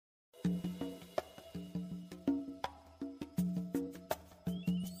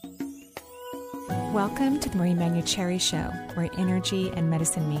Welcome to the Marie Manuchehri Show, where energy and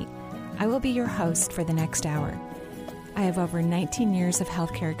medicine meet. I will be your host for the next hour. I have over 19 years of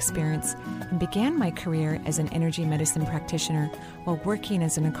healthcare experience and began my career as an energy medicine practitioner while working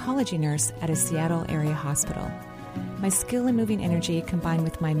as an oncology nurse at a Seattle area hospital. My skill in moving energy combined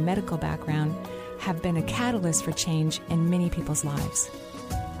with my medical background have been a catalyst for change in many people's lives.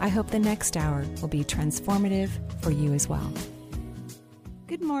 I hope the next hour will be transformative for you as well.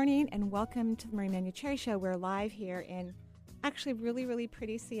 Good morning and welcome to the Marie Manuchehri Show. We're live here in actually really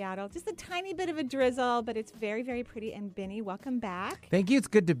pretty Seattle. Just a tiny bit of a drizzle, but it's very, very pretty. And Benny, welcome back. Thank you. It's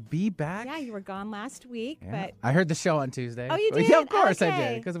good to be back. Yeah, you were gone last week, but I heard the show on Tuesday. Oh, you did? Yeah, of course Okay.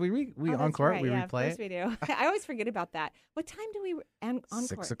 I did. Because we encore, right. we yeah, replay of course we do. I always forget about that. What time do we encore?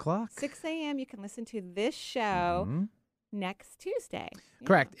 6 o'clock. 6 a.m. You can listen to this show next Tuesday.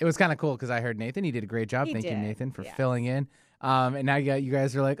 Correct. It was kind of cool because I heard Nathan. He did a great job. Thank you, Nathan, for filling in. And now you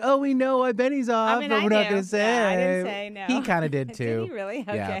guys are like, oh, we know why Benny's off, but we're not going to say. Yeah, I didn't say no. He kind of did too. Did he really?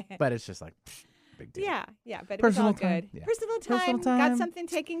 Okay. Yeah, but it's just like, big deal. Yeah, but Personal it was all time. good. Yeah. Personal Personal time. time. Got something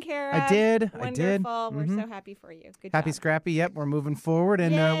taken care of. I did. Wonderful. We're so happy for you. Good Happy job. Scrappy. Yep, we're moving forward,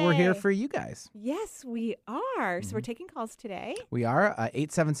 and we're here Yay. for you guys. Yes, we are. So we're taking calls today. We are.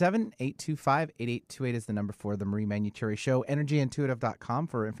 877-825-8828 is the number for the Marie Manuchehri Show. EnergyIntuitive.com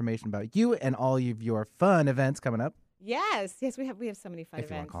for information about you and all of your fun events coming up. Yes, we have so many fun If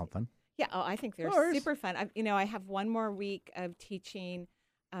you want events. to call them fun. Yeah, I think they're course. super fun. I have one more week of teaching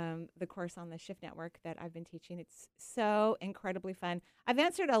the course on the Shift Network that I've been teaching. It's so incredibly fun. I've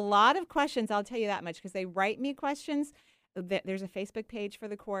answered a lot of questions, I'll tell you that much, because they write me questions. There's a Facebook page for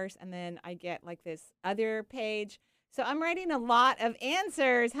the course, and then I get like this other page. So I'm writing a lot of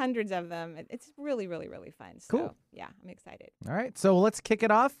answers, hundreds of them. It's really fun. So, Cool. Yeah, I'm excited. All right, so let's kick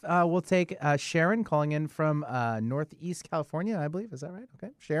it off. We'll take Sharon calling in from Northeast California, I believe. Is that right?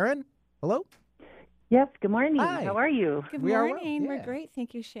 Okay. Sharon, hello? Yes, good morning. Hi. How are you? Good We are well, morning. We're yeah. great.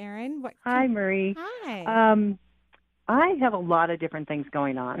 Thank you, Sharon. Hi, Marie. Hi. I have a lot of different things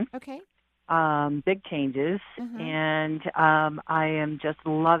going on, Okay. big changes, and I am just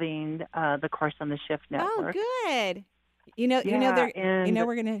loving the course on the Shift Network. Oh, good. We're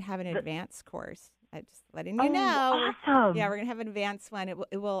going to have an advanced course. I'm just letting you know. Awesome. Yeah, we're going to have an advanced one. It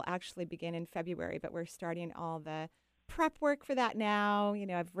will actually begin in February, but we're starting all the prep work for that now.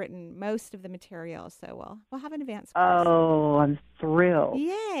 I've written most of the material, so we'll have an advanced course. Oh, I'm thrilled.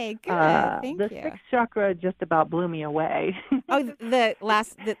 Yay, good. Thank the you. sixth chakra just about blew me away. Oh, the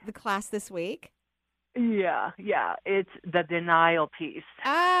class this week? Yeah. It's the denial piece.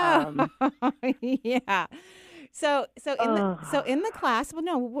 Oh, yeah. So in the class, well,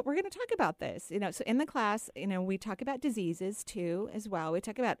 no, we're going to talk about this. So in the class, we talk about diseases too, as well. We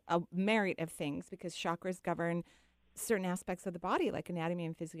talk about a myriad of things because chakras govern certain aspects of the body, like anatomy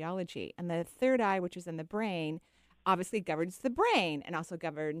and physiology. And the third eye, which is in the brain, obviously governs the brain and also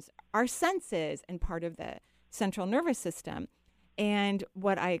governs our senses and part of the central nervous system. And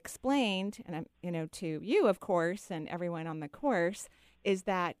what I explained, and to you, of course, and everyone on the course, is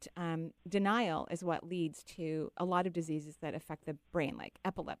that denial is what leads to a lot of diseases that affect the brain, like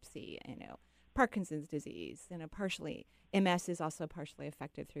epilepsy, Parkinson's disease, partially. MS is also partially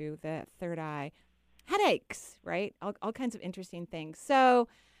affected through the third eye. Headaches, right? All kinds of interesting things. So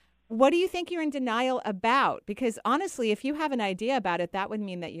what do you think you're in denial about? Because honestly, if you have an idea about it, that would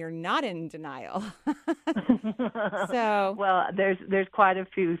mean that you're not in denial. So, well, there's quite a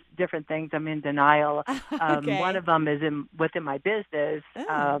few different things I'm in denial. Okay. One of them is within my business,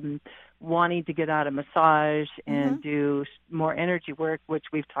 wanting to get out of massage and do more energy work, which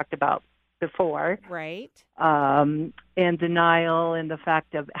we've talked about before. Right. And denial and the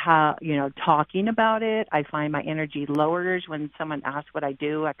fact of how, talking about it. I find my energy lowers when someone asks what I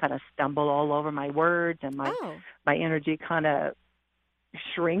do. I kind of stumble all over my words and my energy kind of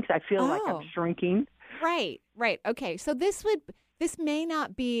shrinks. I feel like I'm shrinking. Right. Okay. So this may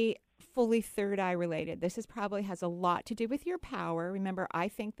not be fully third eye related. This probably has a lot to do with your power. Remember, I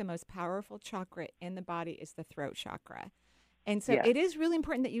think the most powerful chakra in the body is the throat chakra. And so it is really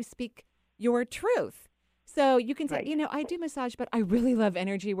important that you speak your truth. So you can say, I do massage, but I really love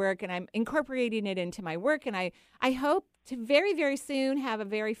energy work and I'm incorporating it into my work. And I hope to very, very soon have a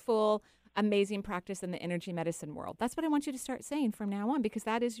very full, amazing practice in the energy medicine world. That's what I want you to start saying from now on, because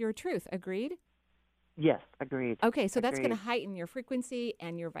that is your truth. Agreed? Yes, agreed. Okay, so that's going to heighten your frequency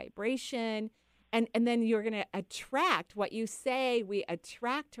and your vibration. And then you're going to attract what you say we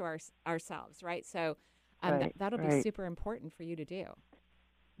attract to ourselves, right? So that'll be super important for you to do.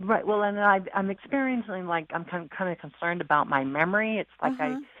 Right. Well, and I'm experiencing, like, I'm kind of concerned about my memory. It's like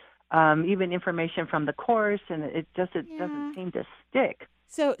even information from the course, and it doesn't seem to stick.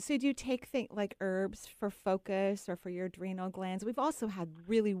 So do you take things like herbs for focus or for your adrenal glands? We've also had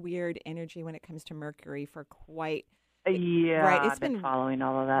really weird energy when it comes to Mercury for quite. Right. I've been following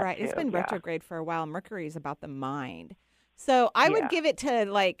all of that. Right. Too. It's been retrograde for a while. Mercury is about the mind. So I would give it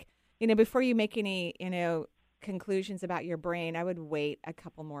to before you make any, conclusions about your brain, I would wait a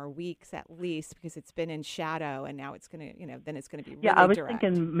couple more weeks at least because it's been in shadow and now it's going to, then it's going to be really I was direct.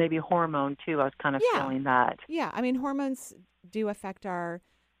 thinking maybe hormone too. I was kind of feeling that. Yeah. I mean, hormones do affect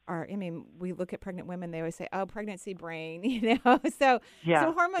we look at pregnant women, they always say, oh, pregnancy brain, So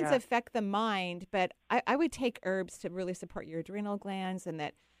hormones affect the mind, but I would take herbs to really support your adrenal glands and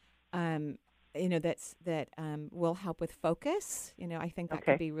that, that will help with focus. I think that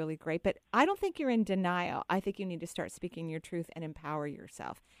could be really great. But I don't think you're in denial. I think you need to start speaking your truth and empower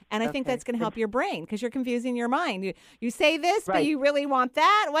yourself. And I think that's going to help your brain because you're confusing your mind. You say this, but you really want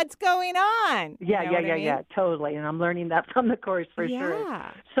that? What's going on? Yeah, totally. And I'm learning that from the course for sure.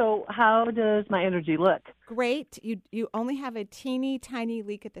 So how does my energy look? Great. You only have a teeny tiny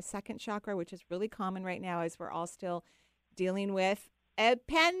leak at the second chakra, which is really common right now as we're all still dealing with a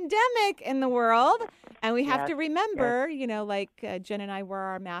pandemic in the world. And we have to remember, Jen and I wore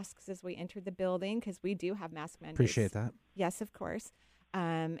our masks as we entered the building because we do have mask mandates. Appreciate that. Yes, of course.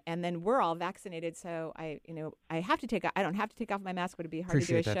 And then we're all vaccinated. So I don't have to take off my mask. Would it be hard to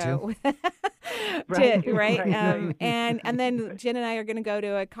do a show? Right. And then Jen and I are going to go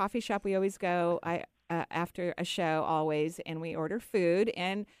to a coffee shop. We always go after a show always. And we order food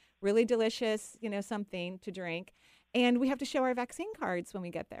and really delicious, something to drink. And we have to show our vaccine cards when we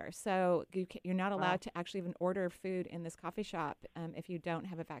get there. So you're not allowed to actually even order food in this coffee shop if you don't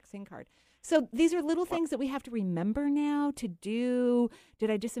have a vaccine card. So these are little things that we have to remember now to do. Did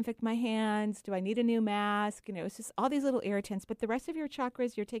I disinfect my hands? Do I need a new mask? It's just all these little irritants. But the rest of your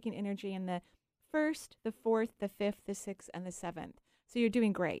chakras, you're taking energy in the 1st, the 4th, the 5th, the 6th, and the 7th. So you're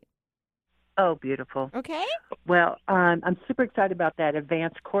doing great. Oh, beautiful. Okay. Well, I'm super excited about that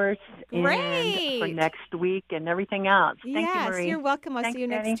advanced course and for next week and everything else. Thank you, Marie. Yes, you're welcome. I'll see you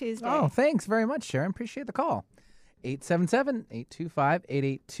next Tuesday. Oh, thanks very much, Sharon. Appreciate the call.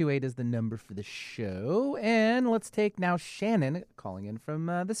 877-825-8828 is the number for the show. And let's take now Shannon calling in from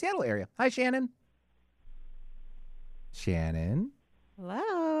the Seattle area. Hi, Shannon. Shannon.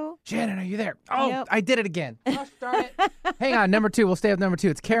 Hello. Shannon, are you there? Oh, nope. I did it again. Gosh darn it. Hang on, number 2. We'll stay with number 2.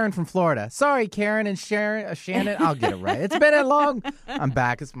 It's Karen from Florida. Sorry, Karen and Shannon. I'll get it right. It's been a long. I'm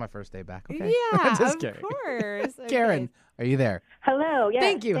back. It's my first day back. Okay. Yeah, Just of kidding. course. Okay. Karen, are you there? Hello. Yes.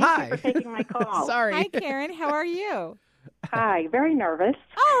 Thank you. Thank you for taking my call. Sorry. Hi, Karen. How are you? Hi. Very nervous.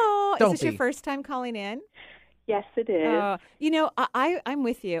 Oh, is this your first time calling in? Yes, it is. I'm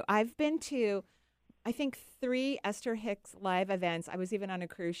with you. I've been to, I think, 3 Esther Hicks live events. I was even on a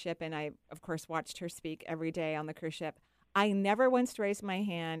cruise ship, and I, of course, watched her speak every day on the cruise ship. I never once raised my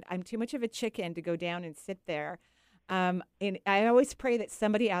hand. I'm too much of a chicken to go down and sit there. And I always pray that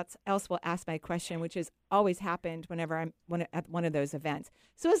somebody else will ask my question, which has always happened whenever I'm at one of those events.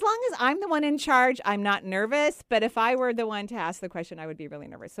 So as long as I'm the one in charge, I'm not nervous. But if I were the one to ask the question, I would be really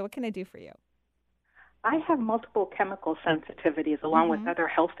nervous. So what can I do for you? I have multiple chemical sensitivities along with other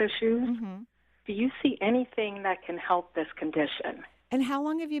health issues. Mm-hmm. Do you see anything that can help this condition? And how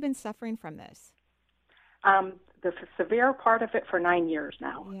long have you been suffering from this? The severe part of it for 9 years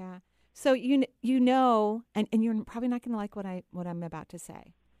now. Yeah. So you know, and you're probably not going to like what I'm about to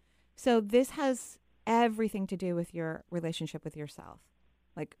say. So this has everything to do with your relationship with yourself.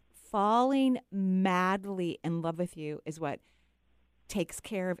 Like falling madly in love with you is what takes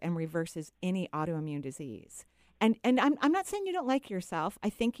care of and reverses any autoimmune disease. And I'm not saying you don't like yourself. I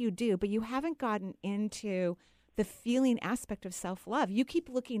think you do, but you haven't gotten into the feeling aspect of self-love. You keep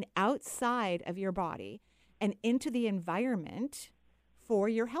looking outside of your body and into the environment for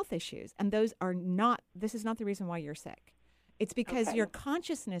your health issues. And this is not the reason why you're sick. It's because your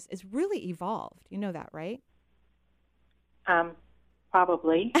consciousness is really evolved. You know that, right?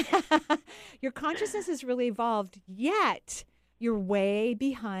 Probably. Your consciousness is really evolved, yet you're way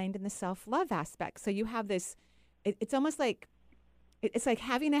behind in the self-love aspect. So you have this, it's almost like, it's like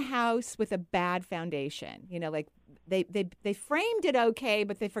having a house with a bad foundation. Like they framed it okay,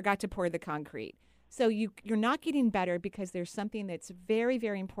 but they forgot to pour the concrete. So you're not getting better because there's something that's very,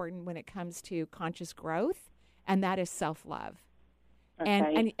 very important when it comes to conscious growth, and that is self-love.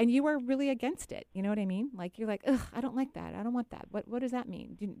 Okay. And you are really against it. You know what I mean? Like you're like, ugh, I don't like that. I don't want that. What does that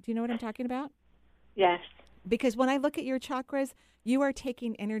mean? Do you know what I'm talking about? Yes. Because when I look at your chakras, you are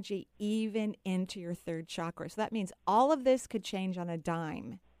taking energy even into your 3rd chakra. So that means all of this could change on a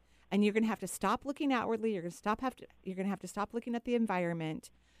dime. And you're going to have to stop looking outwardly. You're going to have to stop looking at the environment.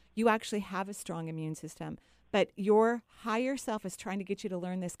 You actually have a strong immune system, but your higher self is trying to get you to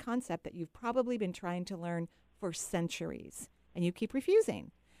learn this concept that you've probably been trying to learn for centuries, and you keep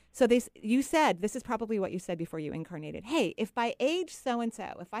refusing. So you said, this is probably what you said before you incarnated. Hey, if by age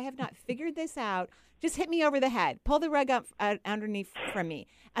so-and-so, if I have not figured this out, just hit me over the head, pull the rug up underneath from me.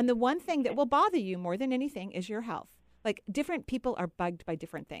 And the one thing that will bother you more than anything is your health. Like, different people are bugged by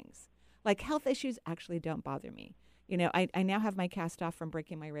different things. Like, health issues actually don't bother me. You know, I now have my cast off from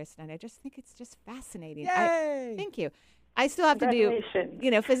breaking my wrist, and I just think it's just fascinating. Yay! Thank you. I still have to do,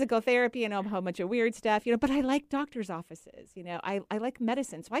 physical therapy and a whole bunch of weird stuff, but I like doctor's offices. I like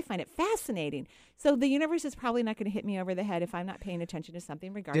medicine, so I find it fascinating. So the universe is probably not going to hit me over the head if I'm not paying attention to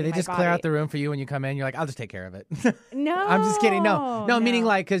something regarding my body. Do they just clear out the room for you when you come in? You're like, I'll just take care of it. No. I'm just kidding. No, meaning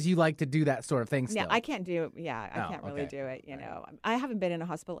like because you like to do that sort of thing still. No, I can't do it. Yeah, I can't really do it. I haven't been in a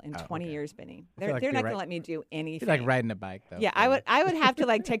hospital in 20 years, Benny. They're not going to let me do anything. You're like riding a bike, though. Yeah, I would have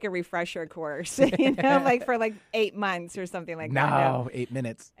to take a refresher course, for 8 months or something like that. No, 8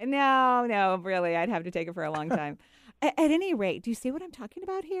 minutes. No, really. I'd have to take it for a long time. At any rate, do you see what I'm talking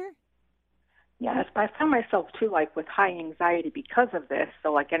about here? Yes, but I found myself, too, with high anxiety because of this.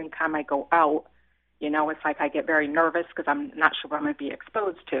 So, anytime I go out, it's like I get very nervous because I'm not sure what I'm going to be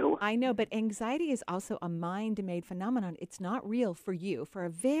exposed to. I know, but anxiety is also a mind-made phenomenon. It's not real for you. For a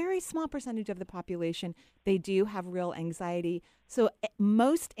very small percentage of the population, they do have real anxiety. So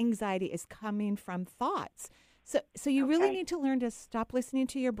most anxiety is coming from thoughts. So you really need to learn to stop listening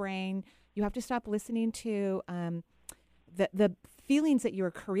to your brain. You have to stop listening to the feelings that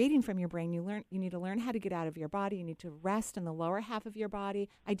you're creating from your brain. You need to learn how to get out of your body. You need to rest in the lower half of your body.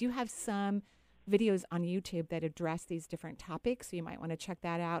 I do have some videos on YouTube that address these different topics, so you might want to check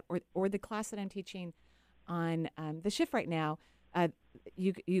that out. Or the class that I'm teaching on the shift right now,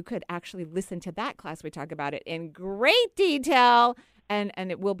 you could actually listen to that class. We talk about it in great detail.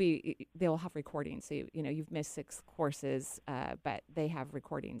 And it will be, they'll have recordings. So, you've missed 6 courses, but they have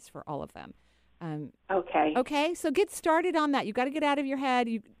recordings for all of them. Okay. So get started on that. You got to get out of your head.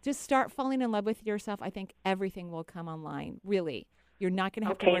 You just start falling in love with yourself. I think everything will come online. Really. You're not going to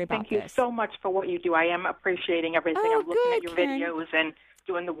have to worry about this. Thank you so much for what you do. I am appreciating everything. I'm looking at your videos and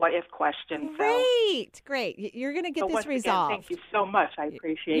doing the what if questions. Great. You're going to get this resolved. Again, thank you so much. I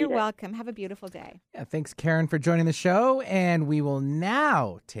appreciate it. You're welcome. Have a beautiful day. Yeah, thanks, Karen, for joining the show. And we will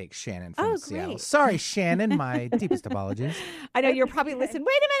now take Shannon from Seattle. Great. Sorry, Shannon. My deepest apologies. I know you're probably listening.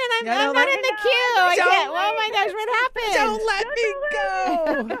 Wait a minute. I'm not in the queue. I can't. Oh, my gosh. What happened? Don't let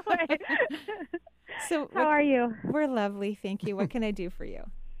me go. So, how are you? We're lovely. Thank you. What can I do for you?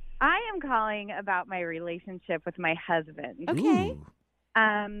 I am calling about my relationship with my husband. Okay.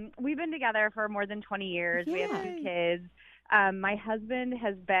 We've been together for more than 20 years. Yay. We have 2 kids. My husband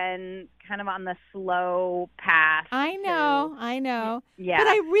has been kind of on the slow path. I know. Yeah. But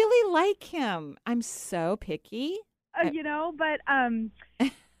I really like him. I'm so picky.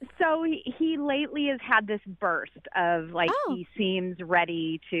 So he lately has had this burst of he seems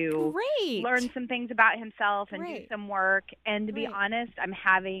ready to learn some things about himself and do some work. And to be honest, I'm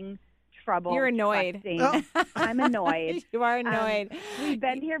having trouble. You're annoyed. I'm annoyed. You are annoyed. We've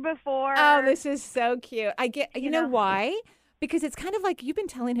been here before. Oh, this is so cute. I get. You know why? Because it's kind of like you've been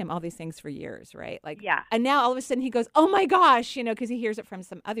telling him all these things for years, right? And now all of a sudden he goes, "Oh my gosh," because he hears it from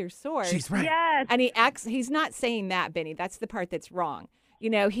some other source. She's right. Yes. And he's not saying that, Benny. That's the part that's wrong.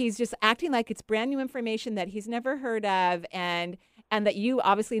 He's just acting like it's brand new information that he's never heard of and that you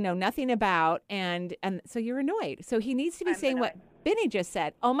obviously know nothing about. And so you're annoyed. So he needs to be saying what Benny just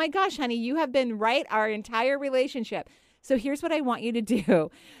said. "Oh my gosh, honey, you have been right our entire relationship. So here's what I want you to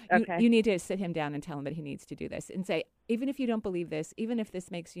do." You need to sit him down and tell him that he needs to do this and say, even if you don't believe this, even if this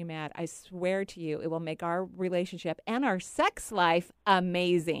makes you mad, I swear to you, it will make our relationship and our sex life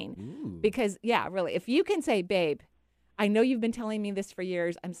amazing. Ooh. Because, really, if you can say, "Babe, I know you've been telling me this for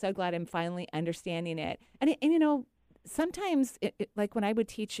years. I'm so glad I'm finally understanding it." And sometimes, like when I would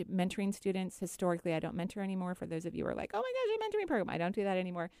teach mentoring students, historically, I don't mentor anymore. For those of you who are like, "Oh my gosh, your mentoring program," I don't do that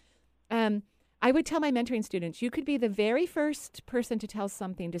anymore. I would tell my mentoring students, you could be the very first person to tell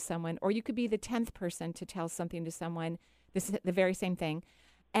something to someone, or you could be the 10th person to tell something to someone. This is the very same thing.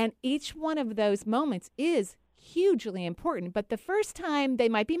 And each one of those moments is hugely important. But the first time, they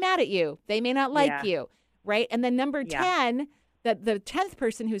might be mad at you. They may not like you. Right? And then number 10, that the 10th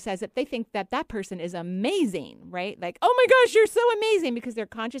person who says it, they think that person is amazing, right? Like, "Oh my gosh, you're so amazing," because their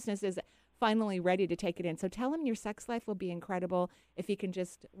consciousness is finally ready to take it in. So tell him your sex life will be incredible if he can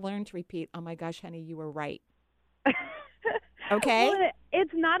just learn to repeat, "Oh my gosh, honey, you were right." Okay? Well,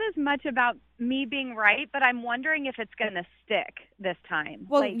 It's not as much about me being right, but I'm wondering if it's going to stick this time.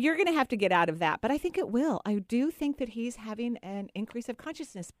 Well, you're going to have to get out of that, but I think it will. I do think that he's having an increase of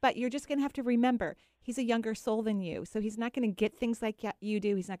consciousness, but you're just going to have to remember he's a younger soul than you, so he's not going to get things like you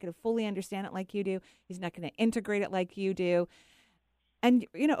do. He's not going to fully understand it like you do. He's not going to integrate it like you do. And,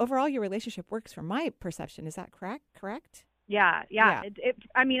 overall, your relationship works from my perception. Is that correct? Yeah.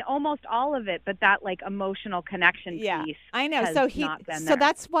 I mean, almost all of it, but that emotional connection piece. I know. Has not been so there.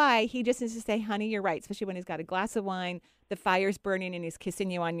 That's why he just needs to say, honey, you're right. Especially when he's got a glass of wine, the fire's burning, and he's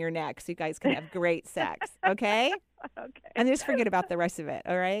kissing you on your neck, so you guys can have great sex. Okay. Okay. And just forget about the rest of it.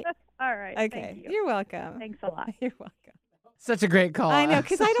 All right. All right. Okay. Thank you. You're welcome. Thanks a lot. You're welcome. Such a great call. I know,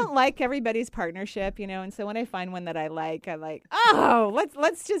 because I don't like everybody's partnership, and so when I find one that I like,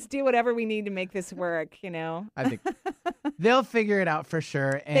 let's just do whatever we need to make this work, I think they'll figure it out for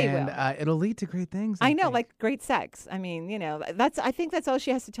sure, and they will. It'll lead to great things. I know, like great sex. I mean, I think that's all she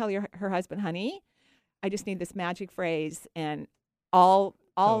has to tell her husband, honey. I just need this magic phrase, and all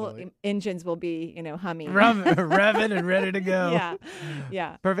engines will be, humming. Revving and ready to go.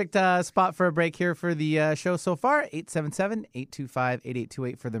 Yeah. Perfect spot for a break here for the show so far.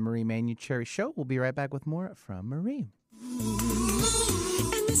 877-825-8828 for the Marie Manuchehri Show. We'll be right back with more from Marie.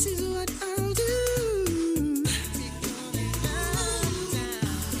 And this is what I'll do.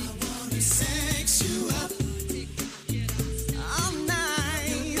 Sex you up all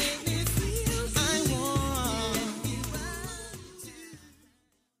night.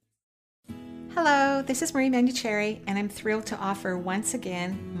 Hello, this is Marie Manuchehri, and I'm thrilled to offer once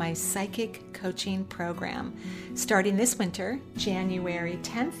again my psychic coaching program. Starting this winter, January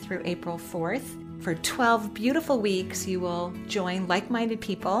 10th through April 4th, for 12 beautiful weeks, you will join like-minded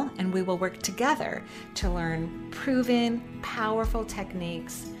people, and we will work together to learn proven, powerful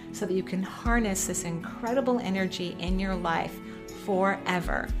techniques so that you can harness this incredible energy in your life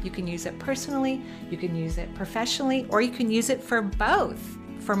forever. You can use it personally, you can use it professionally, or you can use it for both.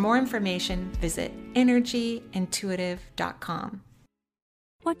 For more information, visit energyintuitive.com.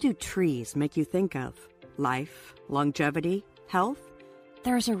 What do trees make you think of? Life, longevity, health?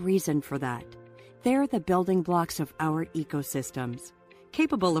 There's a reason for that. They're the building blocks of our ecosystems,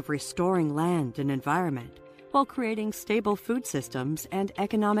 capable of restoring land and environment while creating stable food systems and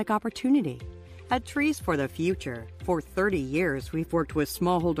economic opportunity. At Trees for the Future, for 30 years we've worked with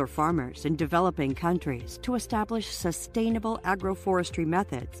smallholder farmers in developing countries to establish sustainable agroforestry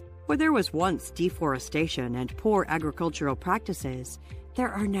methods. Where there was once deforestation and poor agricultural practices,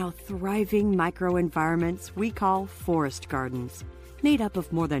 there are now thriving microenvironments we call forest gardens, made up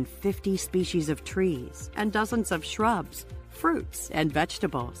of more than 50 species of trees and dozens of shrubs, fruits, and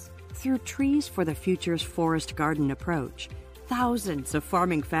vegetables. Through Trees for the Future's forest garden approach, thousands of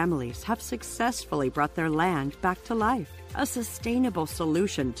farming families have successfully brought their land back to life. A sustainable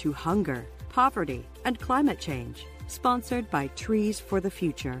solution to hunger, poverty, and climate change. Sponsored by Trees for the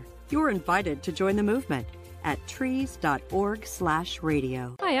Future. You're invited to join the movement at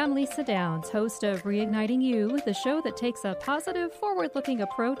trees.org/radio. Hi, I'm Lisa Downs, host of Reigniting You, the show that takes a positive, forward-looking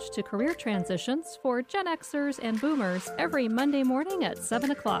approach to career transitions for Gen Xers and Boomers every Monday morning at 7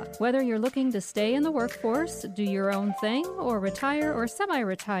 o'clock. Whether you're looking to stay in the workforce, do your own thing, or retire or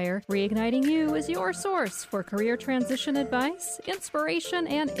semi-retire, Reigniting You is your source for career transition advice, inspiration,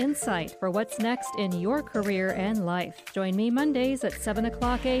 and insight for what's next in your career and life. Join me Mondays at 7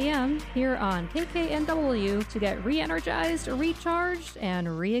 o'clock a.m. here on KKNW to get re-energized, recharged, and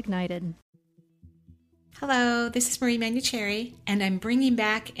reignited. Hello, this is Marie Manuchehri, and I'm bringing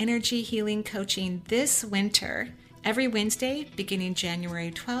back energy healing coaching this winter, every Wednesday, beginning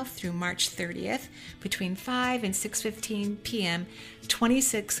January 12th through March 30th, between 5 and 6:15 p.m.,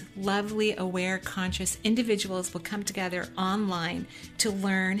 26 lovely, aware, conscious individuals will come together online to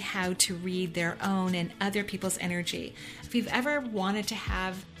learn how to read their own and other people's energy. If you've ever wanted to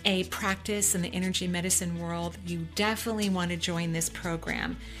have a practice in the energy medicine world, you definitely want to join this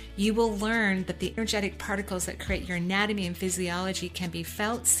program. You will learn that the energetic particles that create your anatomy and physiology can be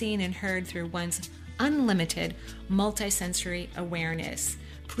felt, seen, and heard through one's unlimited multisensory awareness.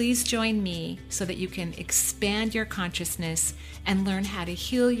 Please join me so that you can expand your consciousness and learn how to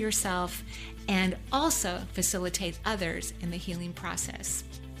heal yourself and also facilitate others in the healing process.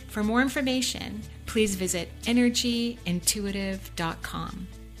 For more information, please visit energyintuitive.com.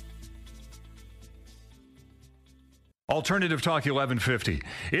 Alternative Talk 1150.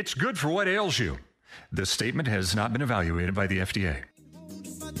 It's good for what ails you. This statement has not been evaluated by the FDA.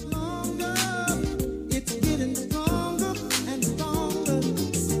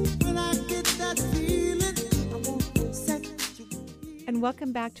 And and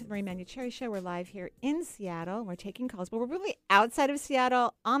welcome back to the Marie Manuchehri Show. We're live here in Seattle. We're taking calls, but we're really outside of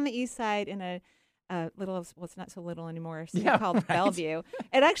Seattle on the east side in a little, well, it's not so little anymore, called Bellevue.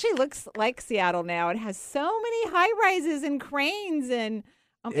 It actually looks like Seattle now. It has so many high-rises and cranes, and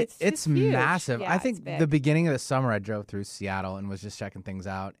it's massive. Yeah, I think the beginning of the summer I drove through Seattle and was just checking things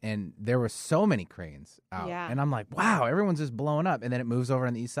out, and there were so many cranes out. Yeah. And I'm like, wow, everyone's just blowing up. And then it moves over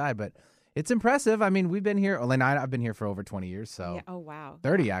on the east side, but it's impressive. I mean, we've been here, Elena, I've been here for over 20 years, so. Yeah. Oh, wow.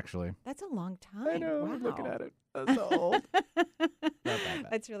 30, actually. That's a long time. I know, wow. looking at it. That's so old.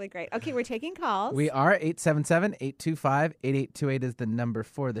 That's really great. Okay, we're taking calls. We are. 877-825-8828 is the number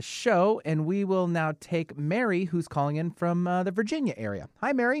for the show, and we will now take Mary, who's calling in from the Virginia area.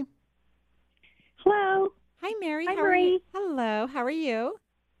 Hi, Mary. Hello. Hi, Mary. Hi, How Marie. are you? Hello. How are you?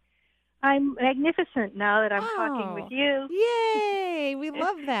 I'm magnificent now that I'm talking with you. Yay! We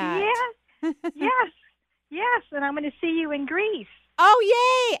love that. Yes. Yes. And I'm going to see you in Greece.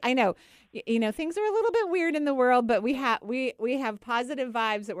 Oh, yay! I know. You know, things are a little bit weird in the world, but we have positive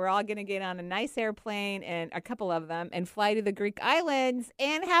vibes that we're all going to get on a nice airplane, and a couple of them, and fly to the Greek islands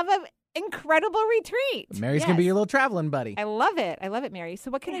and have an incredible retreat. Mary's going to be your little traveling buddy. I love it. I love it, Mary. So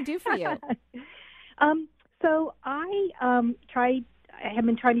what can I do for you? So I have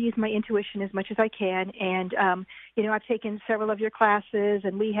been trying to use my intuition as much as I can, and I've taken several of your classes,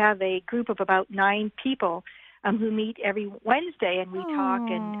 and we have a group of about 9 people who meet every Wednesday, and we talk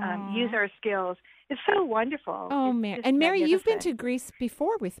and use our skills. It's so wonderful. Oh, Mary. And Mary, you've been to Greece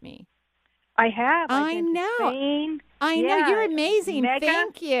before with me. I have. I know. Spain. I know. You're amazing. Mega.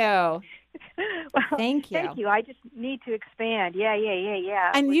 Thank you. Thank you. Thank you. I just need to expand. Yeah.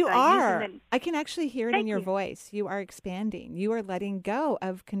 And you are. I can actually hear it in your voice. You are expanding. You are letting go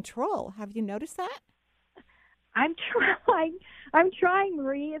of control. Have you noticed that? I'm trying,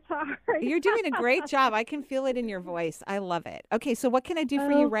 Marie. It's hard. You're doing a great job. I can feel it in your voice. I love it. Okay, so what can I do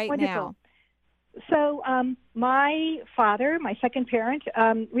for you right now? So my father, my second parent,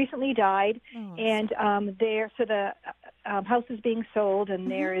 recently died, and the house is being sold,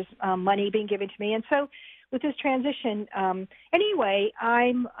 and there is money being given to me. And so with this transition, anyway,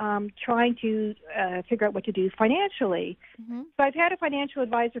 I'm trying to figure out what to do financially. So I've had a financial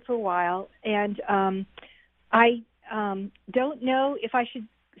advisor for a while, and I don't know if I should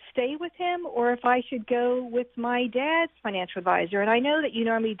stay with him or if I should go with my dad's financial advisor. And I know that you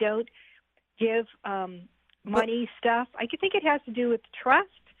normally don't give money stuff. I think it has to do with trust,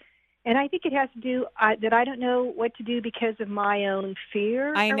 and I think it has to do that I don't know what to do because of my own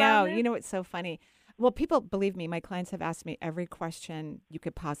fear. I know. This. You know, it's so funny. Well, people, believe me, my clients have asked me every question you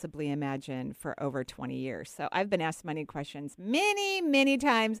could possibly imagine for over 20 years. So I've been asked money questions many, many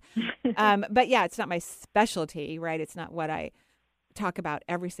times. But yeah, it's not my specialty, right? It's not what I talk about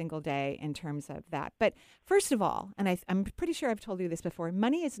every single day in terms of that. But first of all, and I'm pretty sure I've told you this before,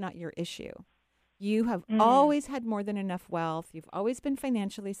 money is not your issue. You have always had more than enough wealth. You've always been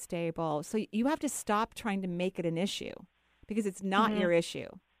financially stable. So you have to stop trying to make it an issue because it's not your issue.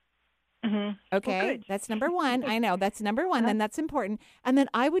 Okay, well, that's number one. I know that's number one, and that's important. And then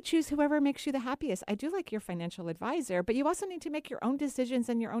I would choose whoever makes you the happiest. I do like your financial advisor, but you also need to make your own decisions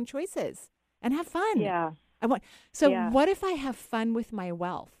and your own choices and have fun. Yeah. What if I have fun with my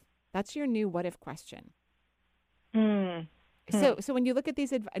wealth? That's your new what if question. So when you look at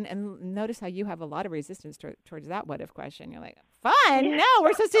these and notice how you have a lot of resistance towards that what if question, you're like, fun? No,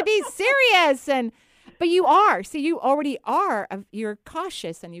 we're supposed to be serious. But you are. See, you already are. You're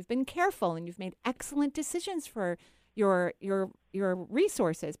cautious and you've been careful and you've made excellent decisions for your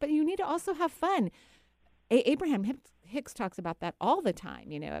resources. But you need to also have fun. Abraham Hicks talks about that all the time,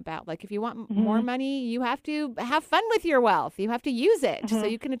 about like if you want more money, you have to have fun with your wealth. You have to use it so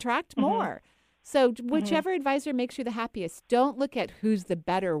you can attract more. So whichever advisor makes you the happiest, don't look at who's the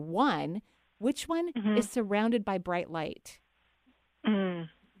better one. Which one is surrounded by bright light?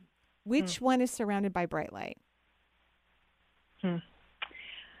 Which one is surrounded by bright light?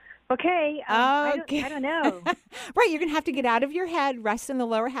 Okay. I don't know. Right. You're going to have to get out of your head, rest in the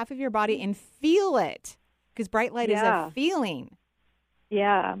lower half of your body, and feel it. Because bright light is a feeling.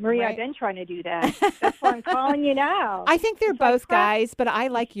 Yeah. Marie, right? I've been trying to do that. That's why I'm calling you now. I think they're both guys, but I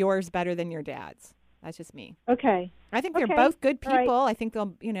like yours better than your dad's. That's just me. Okay. I think they're both good people. Right. I think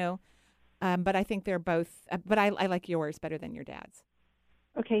they'll, but I think they're both, but I like yours better than your dad's.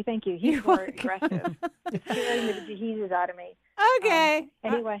 Okay, thank you. He's more aggressive. It's scaring the bejesus out of me. Okay.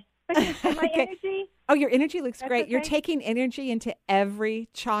 Anyway, my energy. Oh, your energy looks great. Okay. You're taking energy into every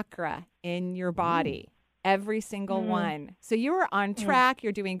chakra in your body, every single one. So you are on track.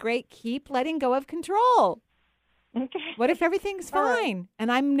 You're doing great. Keep letting go of control. Okay. What if everything's fine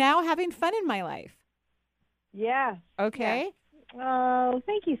and I'm now having fun in my life? Yeah. Okay. Oh,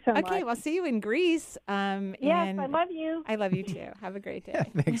 thank you so much. Okay, well, see you in Greece. Yes, I love you. I love you too. Have a great day.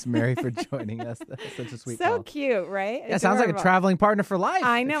 Thanks, Mary, for joining us. That's such a sweet So call. cute, right? Yeah, sounds like a traveling partner for life.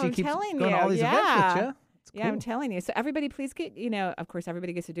 I know, If she I'm keeps telling going you. to all these events with you. Yeah, I'm telling you. So everybody, please get, of course,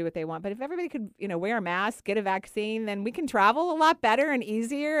 everybody gets to do what they want. But if everybody could, wear a mask, get a vaccine, then we can travel a lot better and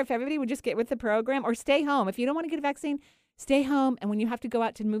easier. If everybody would just get with the program or stay home. If you don't want to get a vaccine, stay home. And when you have to go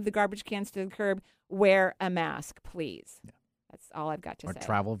out to move the garbage cans to the curb, wear a mask, please. Yeah. That's all I've got to say. Or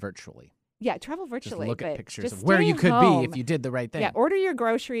travel virtually. Yeah, travel virtually. Just look at pictures of where you could be if you did the right thing. Yeah, order your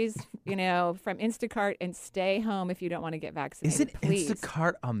groceries, from Instacart and stay home if you don't want to get vaccinated. Isn't please.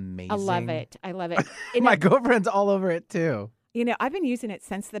 Instacart amazing? I love it. My girlfriend's all over it too. I've been using it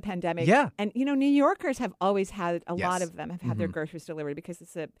since the pandemic. Yeah. And, New Yorkers have always had, a lot of them have had their groceries delivered because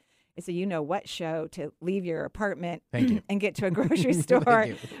it's a you-know-what show to leave your apartment and get to a grocery store,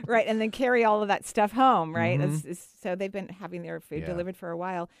 right, and then carry all of that stuff home, right? So they've been having their food delivered for a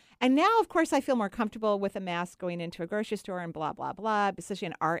while. And now, of course, I feel more comfortable with a mask going into a grocery store and blah, blah, blah, especially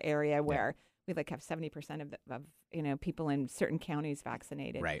in our area where we have 70% of people in certain counties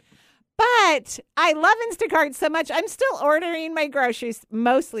vaccinated. Right. But I love Instacart so much. I'm still ordering my groceries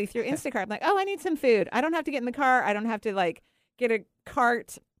mostly through Instacart. I'm like, I need some food. I don't have to get in the car. I don't have to get a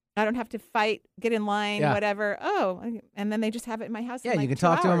cart. I don't have to fight, get in line, whatever. Oh, and then they just have it in my house. Yeah, in you can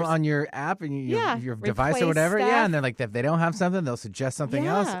talk to them on your app and your device or whatever. Stuff. Yeah, and they're if they don't have something, they'll suggest something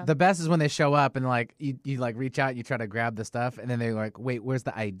else. The best is when they show up and you reach out, you try to grab the stuff, and then they're like, wait, where's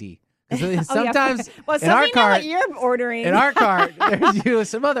the ID? Sometimes in our cart, you're ordering. In our cart, there's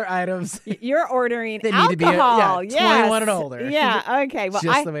some other items. You're ordering that alcohol. Need to be 21 and older. Yeah. Okay. Well,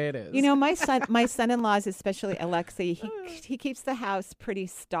 just the way it is. My son-in-laws, especially Alexei, he keeps the house pretty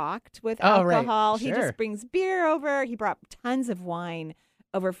stocked with alcohol. Right. Sure. He just brings beer over. He brought tons of wine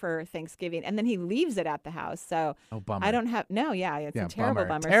over for Thanksgiving, and then he leaves it at the house. So bummer. I don't have it's a terrible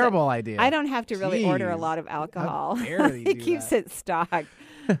bummer. Terrible idea. I don't have to really order a lot of alcohol. He keeps it stocked.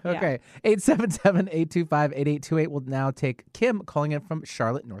 Okay. 877-825-8828. We'll now take Kim calling in from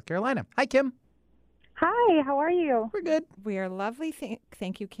Charlotte, North Carolina. Hi, Kim. Hi, how are you? We're good. We are lovely.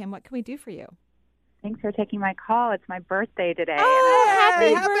 Thank you, Kim. What can we do for you? Thanks for taking my call. It's my birthday today. Oh,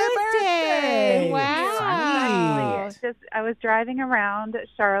 happy birthday. Wow. I was driving around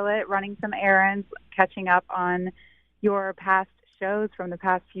Charlotte, running some errands, catching up on your past shows from the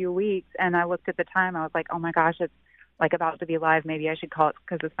past few weeks, and I looked at the time. I was like, oh, my gosh, it's about to be live. Maybe I should call it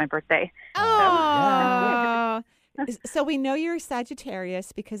because it's my birthday. Oh. So we know you're a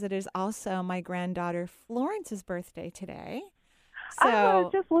Sagittarius because it is also my granddaughter Florence's birthday today. So I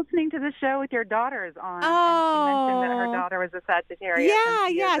was just listening to the show with your daughters on, and she mentioned that her daughter was a Sagittarius.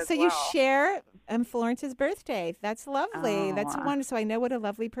 Yeah. So you share Florence's birthday. That's lovely. That's wonderful. So I know what a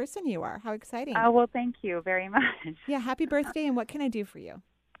lovely person you are. How exciting. Oh, well, thank you very much. Yeah, happy birthday. And what can I do for you?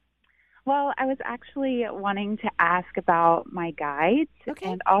 Well, I was actually wanting to ask about my guides. Okay.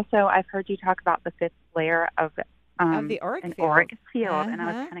 And also, I've heard you talk about the fifth layer of the auric field. Auric field, and I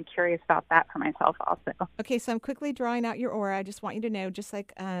was kind of curious about that for myself also. Okay, so I'm quickly drawing out your aura. I just want you to know, just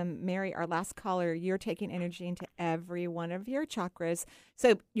like Mary, our last caller, you're taking energy into every one of your chakras.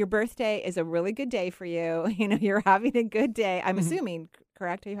 So your birthday is a really good day for you. You're having a good day. I'm assuming,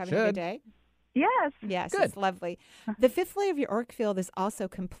 correct? Are you having a good day? Yes. Yes, good. It's lovely. The fifth layer of your auric field is also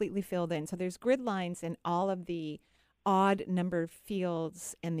completely filled in. So there's grid lines in all of the odd number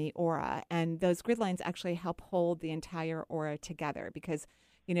fields in the aura, and those grid lines actually help hold the entire aura together because,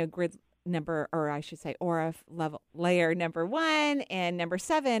 grid number, or I should say aura level layer number 1 and number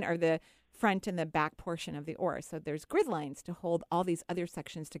 7 are the front and the back portion of the aura. So there's grid lines to hold all these other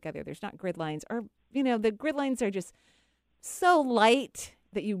sections together. There's not grid lines, or, the grid lines are just so light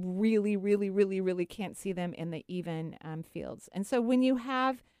that you really, really, really, really can't see them in the even fields. And so when you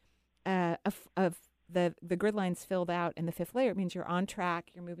have the grid lines filled out in the fifth layer, it means you're on track,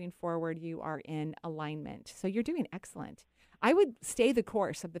 you're moving forward, you are in alignment. So you're doing excellent. I would stay the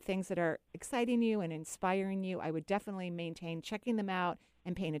course of the things that are exciting you and inspiring you. I would definitely maintain checking them out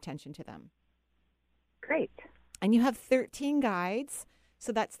and paying attention to them. Great. And you have 13 guides.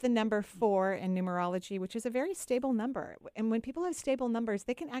 So that's the number 4 in numerology, which is a very stable number. And when people have stable numbers,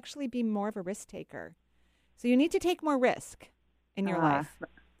 they can actually be more of a risk taker. So you need to take more risk in your life.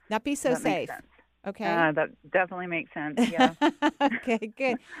 Not be so safe. Okay. That definitely makes sense. Yeah. Okay,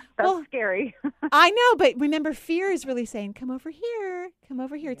 good. That's scary. I know, but remember, fear is really saying, come over here, come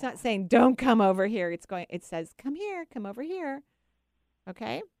over here. It's not saying, don't come over here. It says, come here, come over here.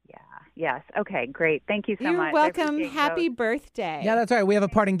 Okay? Yeah. Yes. Okay, great. Thank you so much. You're welcome. Happy birthday. Yeah, that's right. We have a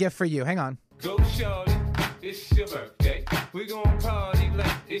parting gift for you. Hang on. Go, Charlotte. it's your birthday. We gon' party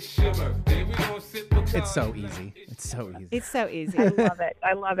like it's your birthday. We gon' sip Bacardi. It's so easy. It's so easy. It's so easy. I love it.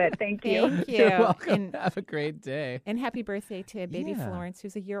 I love it. Thank you. Thank you. You're welcome. Have a great day. And happy birthday to baby Florence,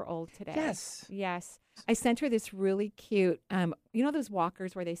 who's a year old today. Yes. Yes. I sent her this really cute, you know those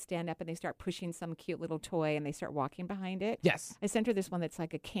walkers where they stand up and they start pushing some cute little toy and they start walking behind it? Yes. I sent her this one that's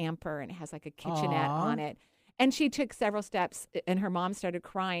like a camper and it has like a kitchenette on it. And she took several steps and her mom started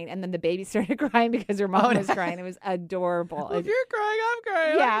crying. And then the baby started crying because her mom was crying. It was adorable. Well, if you're crying, I'm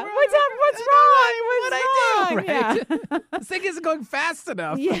crying. Yeah. What's up? What's wrong? What's wrong? Right? Yeah. This thing isn't going fast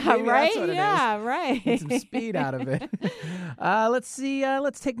enough. Yeah, right? Yeah, right. Get some speed out of it. Let's see.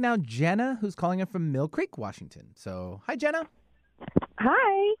 Let's take now Jenna, who's calling in from Mill Creek, Washington. So, hi, Jenna.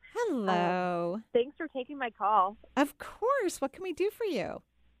 Hi. Hello. Thanks for taking my call. Of course. What can we do for you?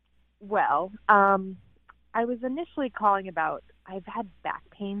 Well, I was initially calling about I've had back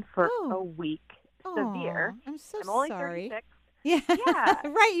pain for a week. Severe. I'm so I'm only sorry. 36. Yeah. Yeah.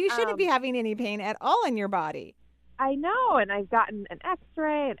 Right. You shouldn't be having any pain at all in your body. I know, and I've gotten an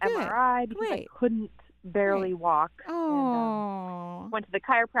X-ray, an MRI because I couldn't barely walk. Oh. And, went to the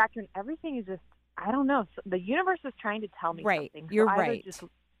chiropractor, and everything is just, I don't know. So the universe is trying to tell me something. So You're I right. would just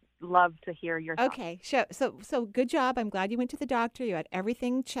love to hear your thoughts. Okay. So good job. I'm glad you went to the doctor. You had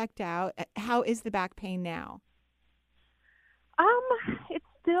everything checked out. How is the back pain now? It's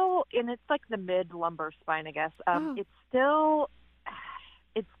still, and it's like the mid lumbar spine, I guess. It's still,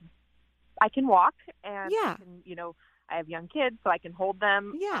 I can walk, and I can, I have young kids, so I can hold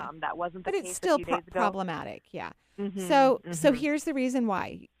them. Yeah. That wasn't the But case it's still a few days ago. problematic. Yeah. Mm-hmm, So here's the reason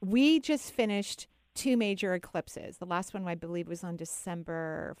why. We just finished 2 major eclipses. The last one, I believe, was on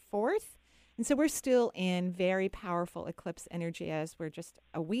December 4th. And so we're still in very powerful eclipse energy as we're just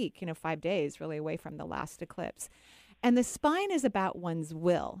a week, 5 days really away from the last eclipse. And the spine is about one's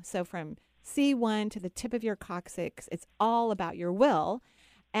will. So from C1 to the tip of your coccyx, it's all about your will.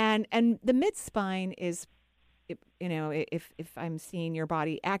 And the mid-spine is, if I'm seeing your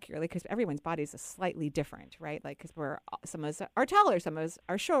body accurately, because everyone's body is slightly different, right? Like, because some of us are taller, some of us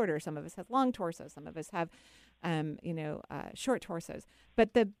are shorter, some of us have long torsos, some of us have, short torsos.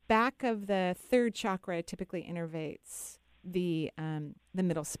 But the back of the third chakra typically innervates the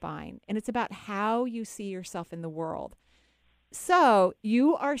middle spine, and it's about how you see yourself in the world. So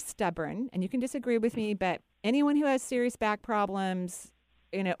you are stubborn, and you can disagree with me, but anyone who has serious back problems,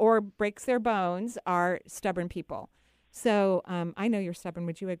 or breaks their bones are stubborn people. So I know you're stubborn.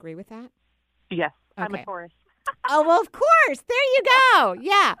 Would you agree with that? Yes, okay. I'm a Taurus. Oh, well, of course. There you go.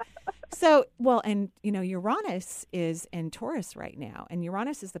 Yeah. So, and Uranus is in Taurus right now, and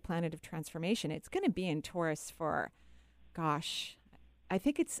Uranus is the planet of transformation. It's going to be in Taurus for, I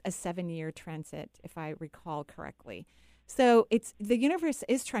think it's a 7-year transit, if I recall correctly. So the universe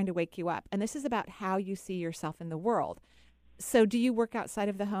is trying to wake you up, and this is about how you see yourself in the world. So do you work outside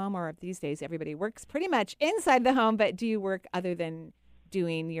of the home, or these days everybody works pretty much inside the home, but do you work other than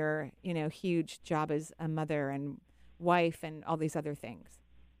doing your, huge job as a mother and wife and all these other things?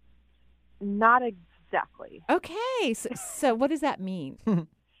 Not exactly. Okay. So what does that mean?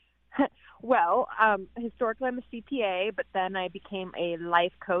 Well, historically I'm a CPA, but then I became a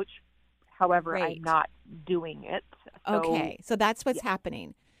life coach. However, I'm not doing it. Okay. So that's what's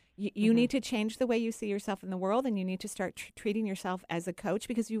happening. You need to change the way you see yourself in the world, and you need to start treating yourself as a coach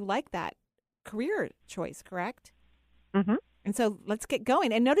because you like that career choice, correct? Mm-hmm. And so let's get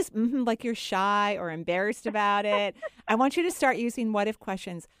going. And notice like you're shy or embarrassed about it. I want you to start using what-if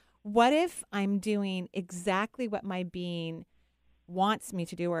questions. What if I'm doing exactly what my being wants me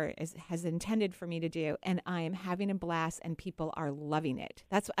to do or has intended for me to do, and I am having a blast and people are loving it?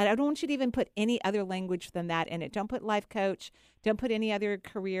 I don't want you to even put any other language than that in it. Don't put life coach. Don't put any other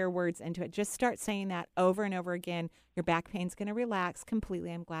career words into it. Just start saying that over and over again. Your back pain's going to relax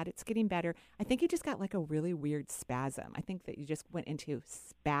completely. I'm glad it's getting better. I think you just got like a really weird spasm. I think that you just went into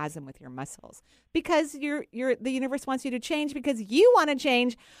spasm with your muscles because the universe wants you to change because you want to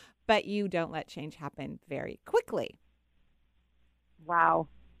change, but you don't let change happen very quickly. Wow.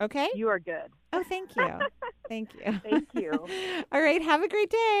 Okay. You are good. Oh, thank you. Thank you. Thank you. All right. Have a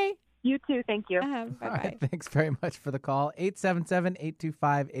great day. You too. Thank you. Bye-bye. All right, thanks very much for the call.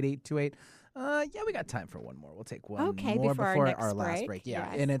 877-825-8828. We got time for one more. We'll take one more before our last break.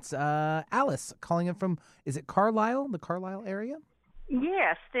 Yeah. Yes. And it's Alice calling in from, is it Carlisle, the Carlisle area?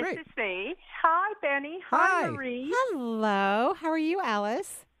 Yes, this is me. Hi, Benny. Hi, Marie. Hello. How are you,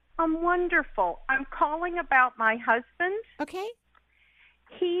 Alice? I'm wonderful. I'm calling about my husband. Okay.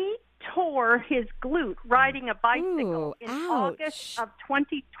 He tore his glute riding a bicycle in August of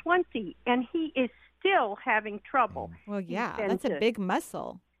 2020, and he is still having trouble. Well, yeah, that's a big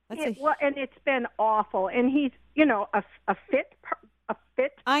muscle. And it's been awful. And he's, a fit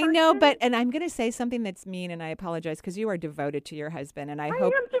I know, but I'm going to say something that's mean, and I apologize because you are devoted to your husband, and I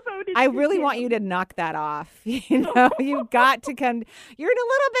hope am devoted. I really want you to knock that off. You've got to come. You're in a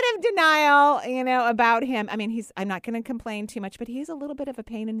little bit of denial, about him. I mean, I'm not going to complain too much, but he's a little bit of a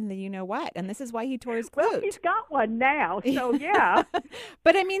pain in the what, and this is why he tore his glute. Well, he's got one now, so yeah.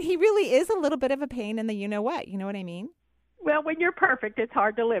 But I mean, he really is a little bit of a pain in the what. You know what I mean? Well, when you're perfect, it's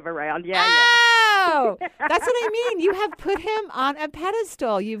hard to live around. Yeah. Oh, that's what I mean. You have put him on a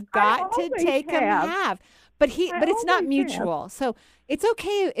pedestal. You've got to take him half. But it's not mutual. So it's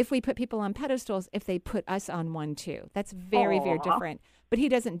okay if we put people on pedestals if they put us on one too. That's very, very different. But he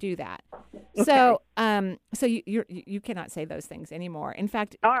doesn't do that. Okay. So you cannot say those things anymore. In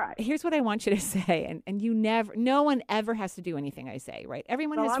fact, all right. Here's what I want you to say, and no one ever has to do anything I say, right?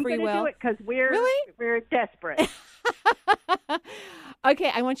 Everyone has free will. I'm going to do it because we're desperate.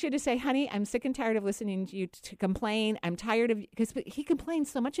 Okay, I want you to say, honey, I'm sick and tired of listening to you to complain. I'm tired of, because he complains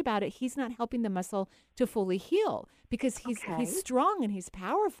so much about it. He's not helping the muscle to fully heal because he's strong and he's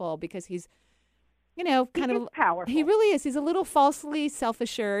powerful because he's, powerful. He really is. He's a little falsely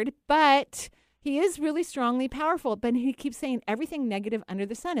self-assured, but he is really strongly powerful. But he keeps saying everything negative under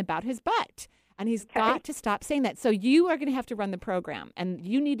the sun about his butt. And he's got to stop saying that. So you are going to have to run the program, and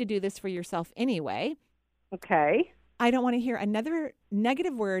you need to do this for yourself anyway. Okay. I don't want to hear another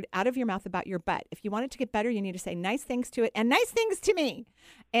negative word out of your mouth about your butt. If you want it to get better, you need to say nice things to it and nice things to me.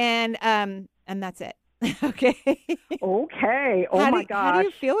 And that's it. Okay. Okay. Oh, my gosh. How do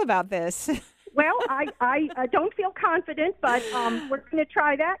you feel about this? Well, I don't feel confident, but we're going to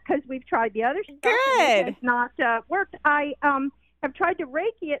try that because we've tried the other stuff. Good. It's not worked. I have tried to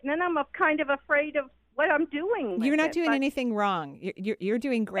Reiki it, and then I'm kind of afraid of what I'm doing. You're not doing anything wrong. You're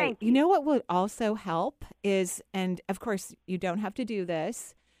doing great. You know what would also help is, and of course you don't have to do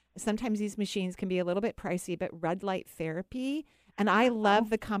this. Sometimes these machines can be a little bit pricey, but red light therapy, and I love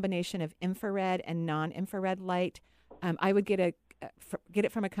the combination of infrared and non-infrared light. I would get it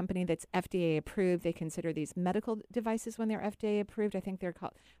from a company that's FDA approved. They consider these medical devices when they're FDA approved. I think they're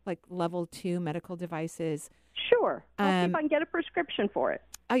called like level 2 medical devices. Sure. I'll see if I can get a prescription for it.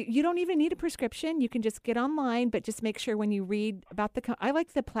 You don't even need a prescription. You can just get online, but just make sure when you read about I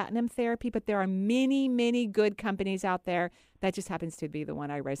like the platinum therapy, but there are many, many good companies out there. That just happens to be the one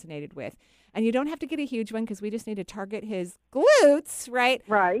I resonated with. And you don't have to get a huge one because we just need to target his glutes, right?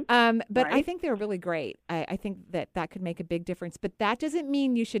 Right. But I think they're really great. I think that could make a big difference. But that doesn't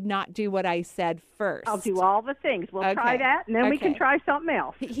mean you should not do what I said first. I'll do all the things. We'll try that, and then we can try something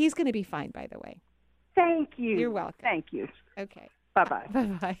else. He's going to be fine, by the way. Thank you. You're welcome. Thank you. Okay. Bye-bye.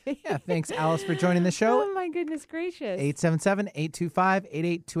 Bye-bye. Yeah, thanks, Alice, for joining the show. Oh, my goodness gracious.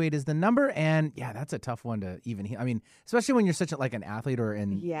 877-825-8828 is the number. And, yeah, that's a tough one to even hear. I mean, especially when you're such an athlete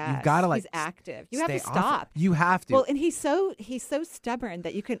you've got to, he's active. You have to stop. You have to. Well, and he's so stubborn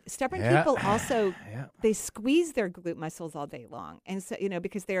that stubborn people also, they squeeze their glute muscles all day long. And so,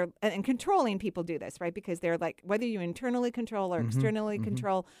 because and controlling people do this, right? Because they're like, whether you internally control or externally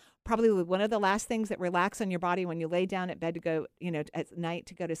control, probably one of the last things that relax on your body when you lay down at bed to go, at night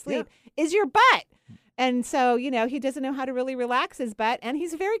to go to sleep is your butt. And so, he doesn't know how to really relax his butt, and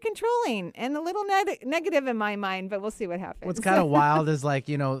he's very controlling and a little negative in my mind, but we'll see what happens. What's kind of wild is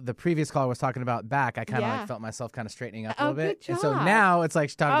the previous caller was talking about back. I kind of felt myself kind of straightening up a little bit. Good job. And so now it's like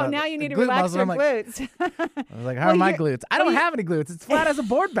she's talking about now you need to relax your glutes. I was like, how are my glutes? I don't have any glutes. It's flat as a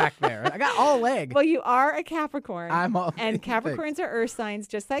board back there. I got all leg. Well, you are a Capricorn. I'm all and Capricorns are earth signs,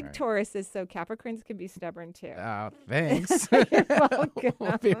 just like Tauruses, so Capricorns can be stubborn too. Oh, thanks. You're welcome.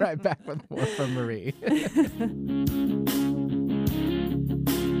 We'll be right back with more from Marie.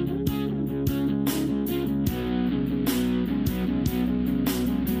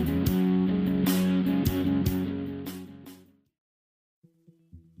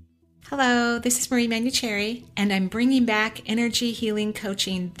 Hello, this is Marie Manucheri, and I'm bringing back energy healing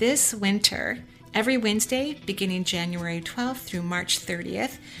coaching this winter. Every Wednesday, beginning January 12th through March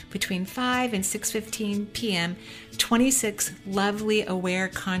 30th, between 5 and 6:15 p.m., 26 lovely, aware,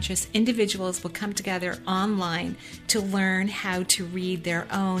 conscious individuals will come together online to learn how to read their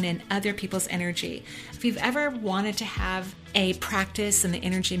own and other people's energy. If you've ever wanted to have a practice in the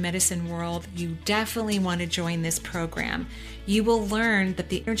energy medicine world, you definitely want to join this program. You will learn that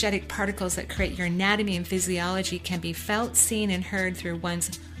the energetic particles that create your anatomy and physiology can be felt, seen, and heard through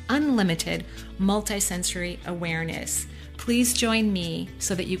one's unlimited multisensory awareness. Please join me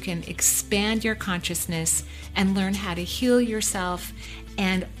so that you can expand your consciousness and learn how to heal yourself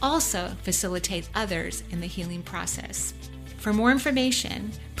and also facilitate others in the healing process. For more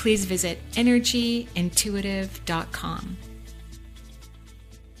information, please visit energyintuitive.com.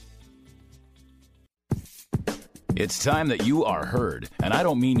 It's time that you are heard, and I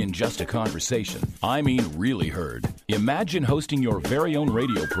don't mean in just a conversation. I mean really heard. Imagine hosting your very own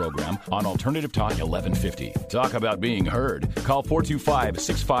radio program on Alternative Talk 1150. Talk about being heard. Call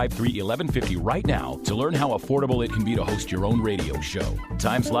 425-653-1150 right now to learn how affordable it can be to host your own radio show.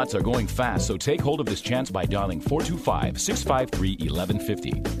 Time slots are going fast, so take hold of this chance by dialing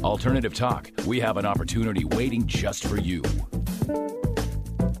 425-653-1150. Alternative Talk. We have an opportunity waiting just for you.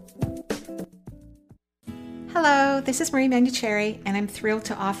 Hello, this is Marie Manucherry, and I'm thrilled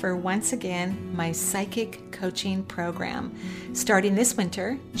to offer once again my psychic coaching program. Starting this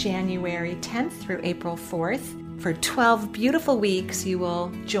winter, January 10th through April 4th, for 12 beautiful weeks, you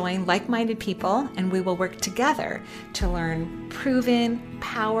will join like-minded people, and we will work together to learn proven,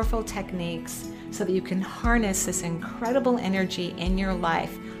 powerful techniques so that you can harness this incredible energy in your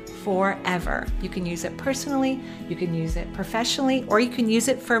life forever. You can use it personally, you can use it professionally, or you can use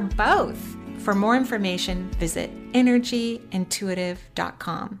it for both. For more information, visit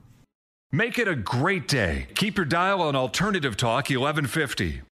energyintuitive.com. Make it a great day. Keep your dial on Alternative Talk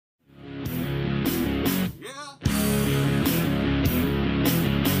 1150.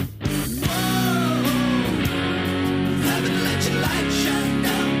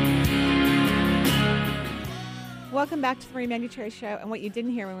 Welcome back to the Marie Manucherry Show. And what you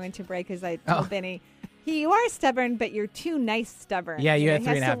didn't hear when we went to break is I told Benny, you are stubborn, but you're too nice stubborn. Yeah, you had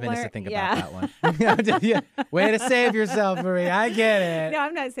 3.5 minutes to think about that one. Way to save yourself, Marie. I get it. No,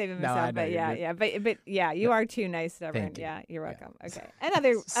 I'm not saving myself, but you are too nice stubborn. Yeah, you're welcome. Okay. And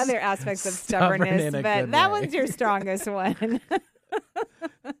other aspects of stubbornness, but that one's your strongest one.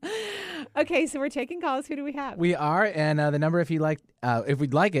 Okay, so we're taking calls. Who do we have? We are, and the number, if we'd like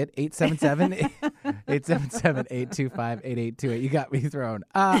it, 877-825-8828. You got me thrown.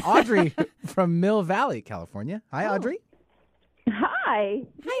 Audrey from Mill Valley, California. Hi, Audrey. Hi.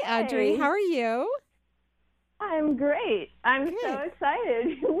 Hi, Audrey. How are you? I'm great. I'm so excited.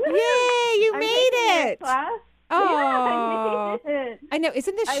 Yay, you made it. Class. Oh, yeah, I made it. I know.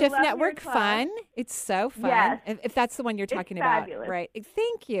 Isn't the Shift Network fun? It's so fun. Yes. If that's the one you're talking about, fabulous. Right?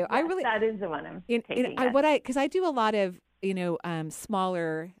 Thank you. Yes, that is the one I'm taking. Because I do a lot of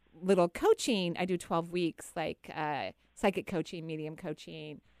smaller little coaching. I do 12 weeks, like psychic coaching, medium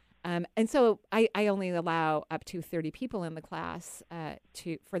coaching, and so I only allow up to 30 people in the class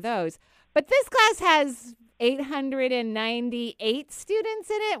for those. But this class has 898 students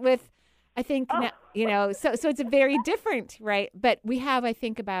in it with. I think, so it's a very different, right? But we have, I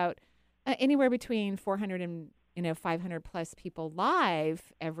think, about anywhere between 400 and, 500 plus people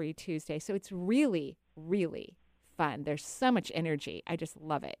live every Tuesday. So it's really, really fun. There's so much energy. I just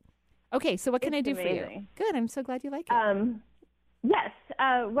love it. Okay, so what can I do for you? Good. I'm so glad you like it. Yes.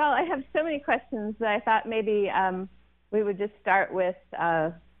 Well, I have so many questions that I thought maybe we would just start with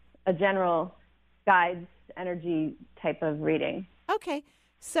a general guides energy type of reading. Okay.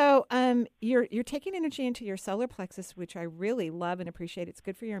 So you're taking energy into your solar plexus, which I really love and appreciate. It's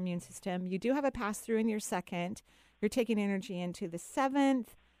good for your immune system. You do have a pass-through in your second. You're taking energy into the 7th,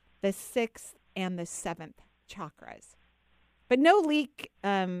 the 6th, and the 7th chakras. But no leak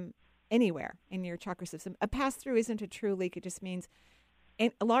anywhere in your chakra system. A pass-through isn't a true leak. It just means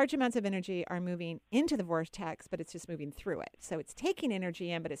large amounts of energy are moving into the vortex, but it's just moving through it. So it's taking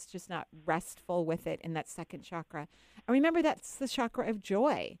energy in, but it's just not restful with it in that second chakra. And remember, that's the chakra of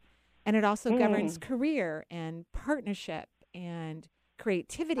joy. And it also governs career and partnership and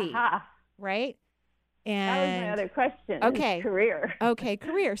creativity, right? And that was my other question. Okay. Career. Okay,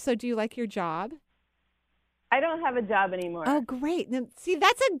 career. So do you like your job? I don't have a job anymore. Oh, great. Now, see,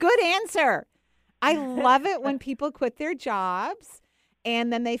 that's a good answer. I love it when people quit their jobs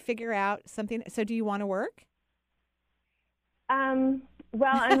and then they figure out something. So do you want to work? Well,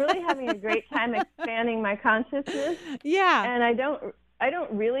 I'm really having a great time expanding my consciousness. Yeah. And I don't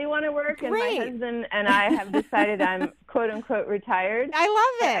really want to work. Great. And my husband and I have decided I'm quote unquote retired. I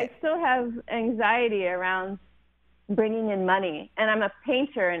love it. I still have anxiety around bringing in money. And I'm a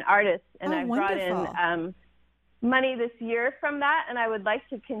painter and artist, and I've brought in money this year from that, and I would like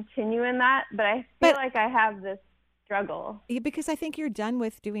to continue in that, but I feel like I have this struggle. Yeah, because I think you're done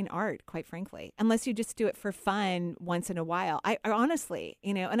with doing art, quite frankly, unless you just do it for fun once in a while. I honestly,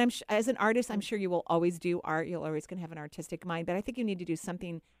 and as an artist, I'm sure you will always do art. You're always going to have an artistic mind, but I think you need to do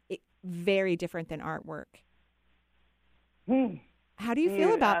something very different than artwork. How do you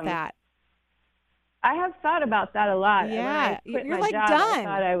feel about that? I have thought about that a lot. Yeah, when I quit you're my like job, done. I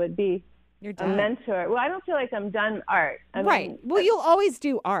thought I would be a mentor. Well, I don't feel like I'm done art. Well, you'll always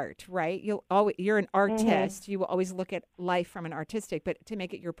do art, right? You're an artist. You will always look at life from an artistic, but to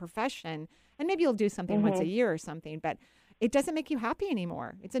make it your profession, and maybe you'll do something once a year or something, but it doesn't make you happy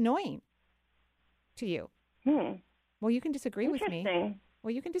anymore. It's annoying to you. Well, you can disagree with me.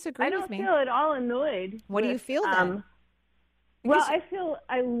 Well, you can disagree with me. I don't feel at all annoyed. What do you feel then? Well,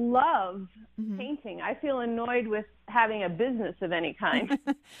 I love painting. I feel annoyed with having a business of any kind.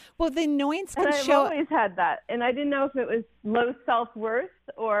 Well, the annoyance can I've always had that. And I didn't know if it was low self-worth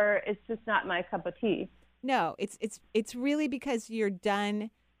or it's just not my cup of tea. No, it's really because you're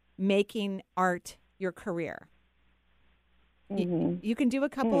done making art your career. You can do a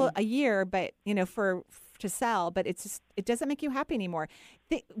couple a year, but to sell, but it doesn't make you happy anymore.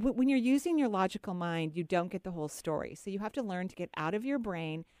 When you're using your logical mind, you don't get the whole story. So you have to learn to get out of your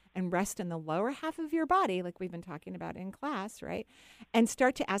brain and rest in the lower half of your body, like we've been talking about in class, right? And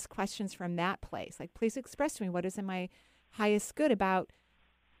start to ask questions from that place. Like, please express to me what is in my highest good about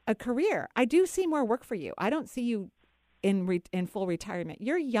a career. I do see more work for you. I don't see you in full retirement.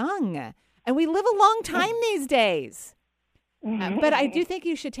 You're young, and we live a long time these days. But I do think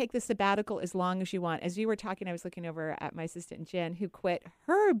you should take the sabbatical as long as you want. As you were talking, I was looking over at my assistant, Jen, who quit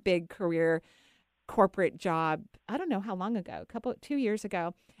her big career corporate job, I don't know how long ago, 2 years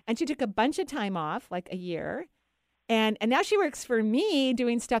ago. And she took a bunch of time off, like a year. And now she works for me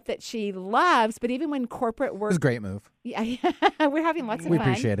doing stuff that she loves. But even when corporate work... It was a great move. Yeah, we're having lots of fun. We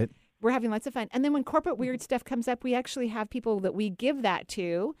appreciate it. We're having lots of fun. And then when corporate weird stuff comes up, we actually have people that we give that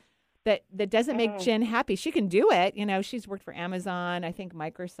to. That doesn't make Jen happy. She can do it. She's worked for Amazon, I think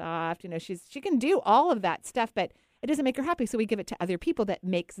Microsoft. She can do all of that stuff, but it doesn't make her happy. So we give it to other people that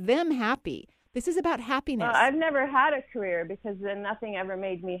makes them happy. This is about happiness. Well, I've never had a career because then nothing ever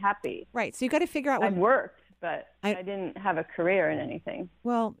made me happy. Right. So you got to figure out. I've worked, but I didn't have a career in anything.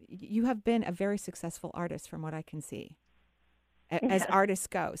 Well, you have been a very successful artist from what I can see, as artists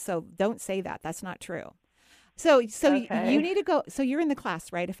go. So don't say that. That's not true. So okay. You need to go. So you're in the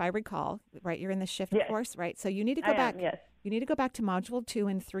class, right? If I recall, right? You're in the shift course, right? So you need to go back. Yes. You need to go back to module 2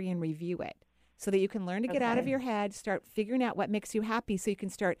 and 3 and review it, so that you can learn to get out of your head, start figuring out what makes you happy, so you can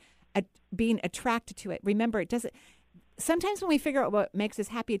start being attracted to it. Remember, it doesn't. Sometimes when we figure out what makes us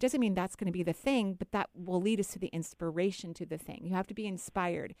happy, it doesn't mean that's going to be the thing, but that will lead us to the inspiration to the thing. You have to be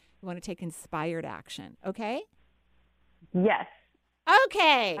inspired. You want to take inspired action. Okay? Yes.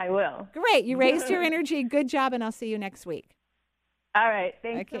 Okay. I will. Great. You raised your energy. Good job, and I'll see you next week. All right.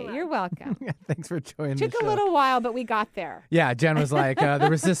 Thanks. Okay, you're welcome. Thanks for joining the show. Took a little while, but we got there. Yeah, Jen was like, the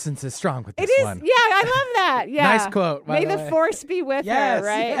resistance is strong with this one. Yeah, I love that. Yeah. Nice quote, by May the the way. force be with her,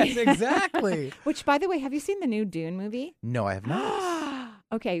 right? Yes, exactly. Which, by the way, have you seen the new Dune movie? No, I have not.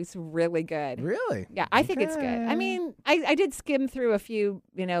 Okay, it's really good. Really? Yeah, I think it's good. I mean, I did skim through a few,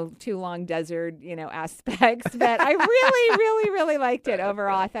 too long desert, aspects, but I really, really, really liked it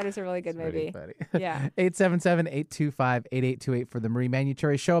overall. I thought it was a really good movie. Yeah. 877-825-8828 for the Marie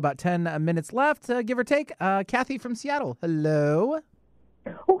Manuchehri Show. About 10 minutes left, give or take. Kathy from Seattle. Hello.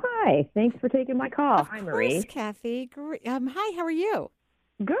 Oh, hi. Thanks for taking my call. Hi, Marie. Of course, Kathy. Hi, how are you?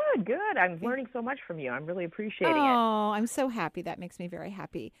 Good. I'm learning so much from you. I'm really appreciating it. Oh, I'm so happy. That makes me very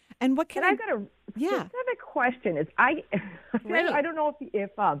happy. And what can I've got a specific question. I don't know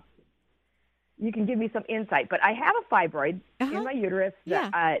if you can give me some insight, but I have a fibroid in my uterus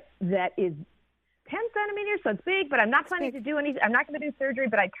that is 10 centimeters, so it's big, but I'm not planning to do anything. I'm not going to do surgery,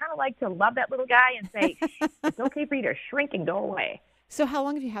 but I'd kind of like to love that little guy and say, it's okay for you to shrink and go away. So how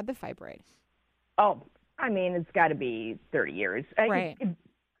long have you had the fibroid? Oh, I mean, it's got to be 30 years. Right.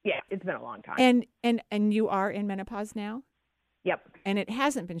 It's been a long time. And you are in menopause now? Yep. And it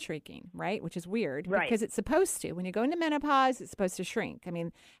hasn't been shrinking, right? Which is weird. Right. Because it's supposed to. When you go into menopause, it's supposed to shrink. I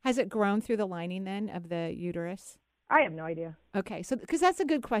mean, has it grown through the lining then of the uterus? I have no idea. Okay. So, because that's a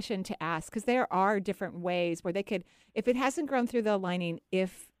good question to ask, because there are different ways where they could, if it hasn't grown through the lining,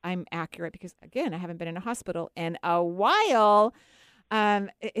 if I'm accurate, because again, I haven't been in a hospital in a while.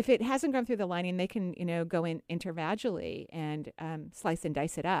 If it hasn't gone through the lining, they can, go in intervaginally and slice and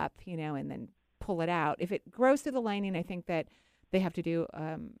dice it up, and then pull it out. If it grows through the lining, I think that they have to do,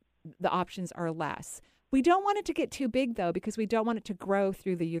 the options are less. We don't want it to get too big, though, because we don't want it to grow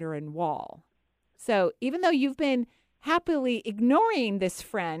through the uterine wall. So even though you've been happily ignoring this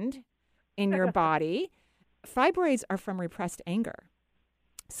friend in your body, fibroids are from repressed anger.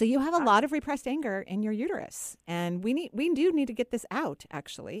 So you have a lot of repressed anger in your uterus, and we do need to get this out,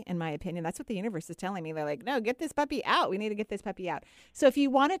 actually, in my opinion. That's what the universe is telling me. They're like, no, get this puppy out. We need to get this puppy out. So if you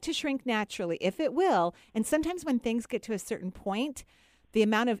want it to shrink naturally, if it will, and sometimes when things get to a certain point, the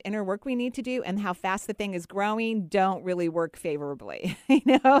amount of inner work we need to do and how fast the thing is growing don't really work favorably.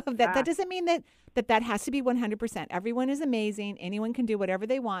 That doesn't mean that has to be 100%. Everyone is amazing. Anyone can do whatever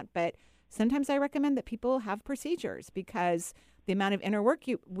they want, but sometimes I recommend that people have procedures because the amount of inner work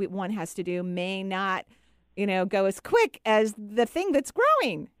one has to do may not, go as quick as the thing that's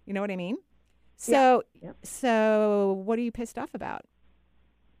growing. You know what I mean? So, so what are you pissed off about?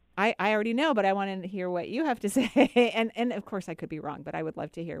 I already know, but I want to hear what you have to say. And of course, I could be wrong, but I would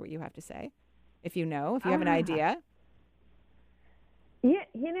love to hear what you have to say. If you know, if you have an idea. Yeah,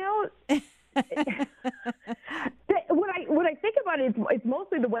 when I think about it, it's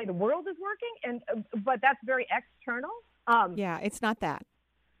mostly the way the world is working, but that's very external. Yeah, it's not that.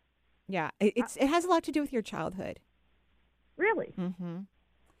 Yeah, it has a lot to do with your childhood. Really? Mm-hmm.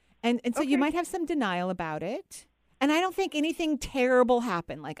 And so you might have some denial about it. And I don't think anything terrible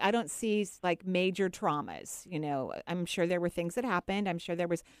happened. Like, I don't see, like, major traumas. I'm sure there were things that happened. I'm sure there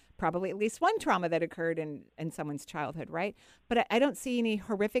was probably at least one trauma that occurred in someone's childhood, right? But I don't see any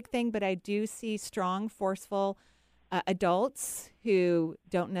horrific thing, but I do see strong, forceful adults who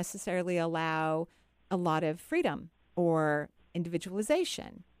don't necessarily allow a lot of freedom or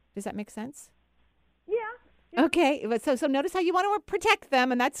individualization. Does that make sense? Yeah. Okay, so notice how you want to protect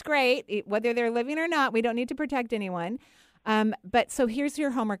them, and that's great. Whether they're living or not, we don't need to protect anyone. But so here's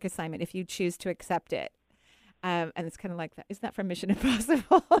your homework assignment if you choose to accept it. And it's kind of like that. Isn't that from Mission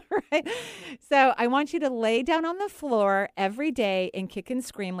Impossible, right? So I want you to lay down on the floor every day and kick and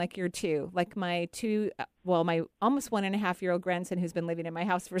scream like you're two. Like my my almost 1.5-year-old grandson who's been living in my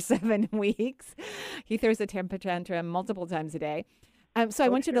house for 7 weeks. He throws a temper tantrum multiple times a day. So I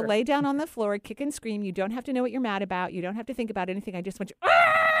want you to lay down on the floor, kick and scream. You don't have to know what you're mad about. You don't have to think about anything. I just want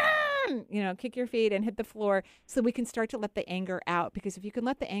you, kick your feet and hit the floor so we can start to let the anger out. Because if you can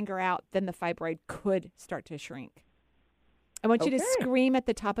let the anger out, then the fibroid could start to shrink. I want you to scream at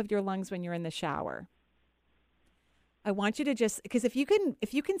the top of your lungs when you're in the shower. I want you to because if you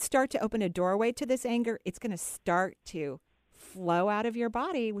can start to open a doorway to this anger, it's going to start to flow out of your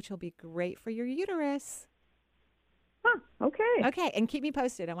body, which will be great for your uterus. Huh, okay. Okay, and keep me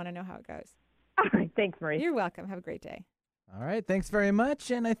posted. I want to know how it goes. All right, thanks, Marie. You're welcome. Have a great day. All right, thanks very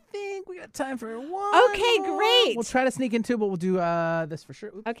much. And I think we got time for one Okay, more. great. We'll try to sneak in two, but we'll do this for sure.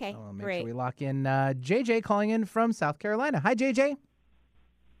 Oops. Okay, I'll make great. sure we lock in JJ calling in from South Carolina. Hi, JJ.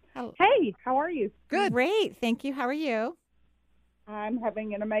 Hello. Hey, how are you? Good. Great. Thank you. How are you? I'm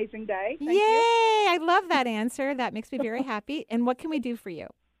having an amazing day. Thank Yay! you. I love that answer. That makes me very happy. And what can we do for you?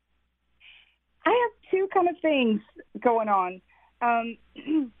 I have two kind of things going on.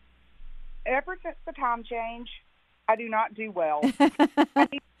 Ever since the time change, I do not do well. I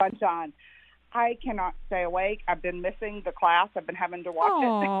need sunshine. I cannot stay awake. I've been missing the class. I've been having to watch it.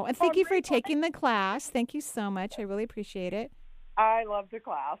 Oh, and thank you for taking the class. Thank you so much. I really appreciate it. I love the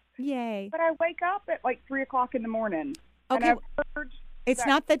class. Yay. But I wake up at like 3 o'clock in the morning. Okay. And I've heard it's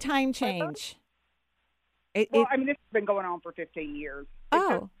not the time change. This has been going on for 15 years.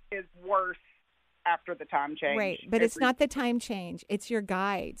 It is worse after the time change. Right, but it's not the time change. It's your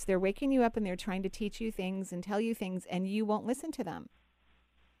guides. They're waking you up and they're trying to teach you things and tell you things, and you won't listen to them.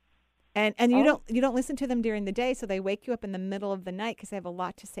 And you don't listen to them during the day, so they wake you up in the middle of the night because they have a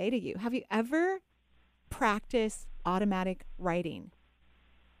lot to say to you. Have you ever practiced automatic writing?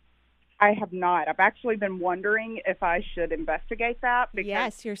 I have not. I've actually been wondering if I should investigate that. Because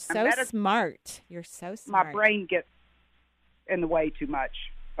yes, you're so smart. You're so smart. My brain gets in the way too much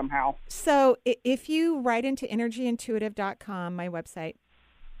somehow. So if you write into energyintuitive.com, my website,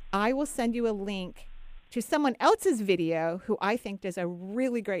 I will send you a link to someone else's video who I think does a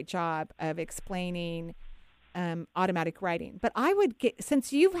really great job of explaining automatic writing. But I would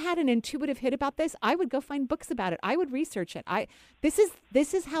since you've had an intuitive hit about this, I would go find books about it. I would research it. This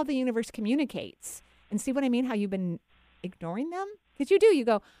is how the universe communicates. And see what I mean? How you've been ignoring them? Because you do. You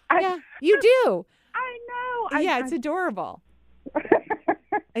go, yeah, you do. I know. It's adorable.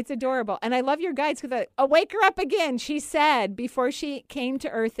 It's adorable. And I love your guides because wake her up again. She said before she came to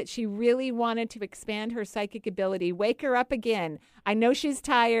Earth that she really wanted to expand her psychic ability. Wake her up again. I know she's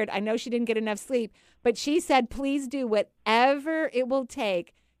tired. I know she didn't get enough sleep. But she said, please do whatever it will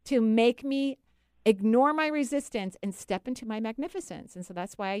take to make me ignore my resistance and step into my magnificence. And so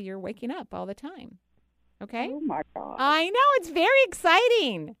that's why you're waking up all the time. Okay? Oh, my God. I know. It's very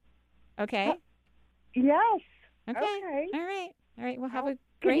exciting. Okay? Yes. Okay. All right. We'll have a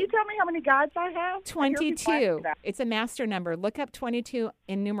Can you tell me how many guides I have? 22. It's a master number. Look up 22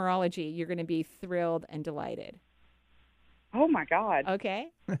 in numerology. You're going to be thrilled and delighted. Oh, my God. Okay.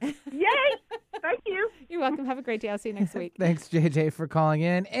 Yay. Thank you. You're welcome. Have a great day. I'll see you next week. Thanks, JJ, for calling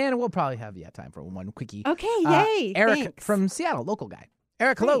in. And we'll probably have time for one quickie. Okay. Yay. Eric Thanks. from Seattle, local guy.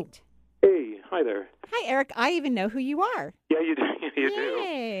 Eric, hello. Hey. Hi there. Hi, Eric. I even know who you are. Yeah, you do. You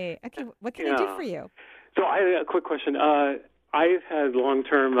Yay. Okay. What can I do for you? So I have a quick question. I've had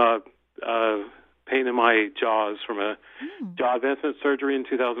long-term pain in my jaws from a jaw advancement surgery in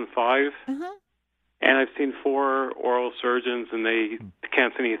 2005. Uh-huh. And I've seen 4 oral surgeons, and they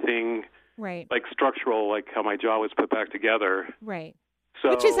can't see anything Right. like structural, like how my jaw was put back together. Right. So,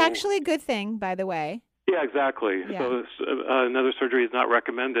 which is actually a good thing, by the way. Yeah, exactly. Yeah. So another surgery is not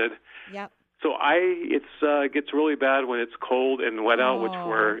recommended. Yep. So it gets really bad when it's cold and wet out, which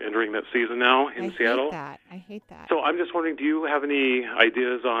we're entering that season now in Seattle. I hate that. So I'm just wondering, do you have any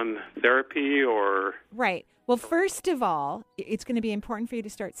ideas on therapy or? Right. Well, first of all, it's going to be important for you to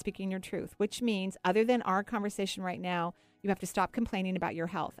start speaking your truth, which means other than our conversation right now, you have to stop complaining about your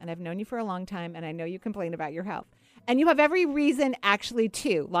health. And I've known you for a long time, and I know you complain about your health. And you have every reason, actually,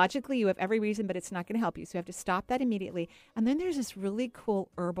 to. Logically, you have every reason, but it's not going to help you. So you have to stop that immediately. And then there's this really cool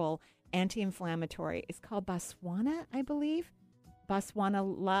herbal anti-inflammatory. It's called Baswana, I believe.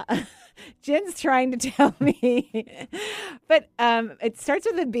 Jen's trying to tell me. But it starts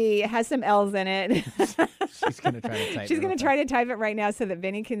with a B. It has some L's in it. She's going to try to type it. She's going to try to type it right now so that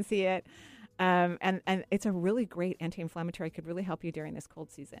Vinny can see it. And it's a really great anti-inflammatory. Could really help you during this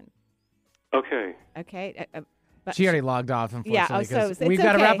cold season. Okay. Okay. But she already logged off, unfortunately. Yeah, so we've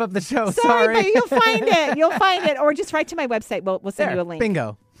got to wrap up the show. Sorry, but you'll find it. You'll find it. Or just write to my website. We'll send you a link.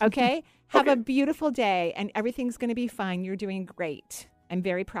 Bingo. Okay? Have a beautiful day, and everything's going to be fine. You're doing great. I'm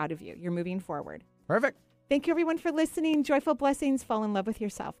very proud of you. You're moving forward. Perfect. Thank you, everyone, for listening. Joyful blessings. Fall in love with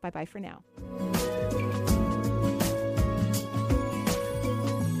yourself. Bye-bye for now.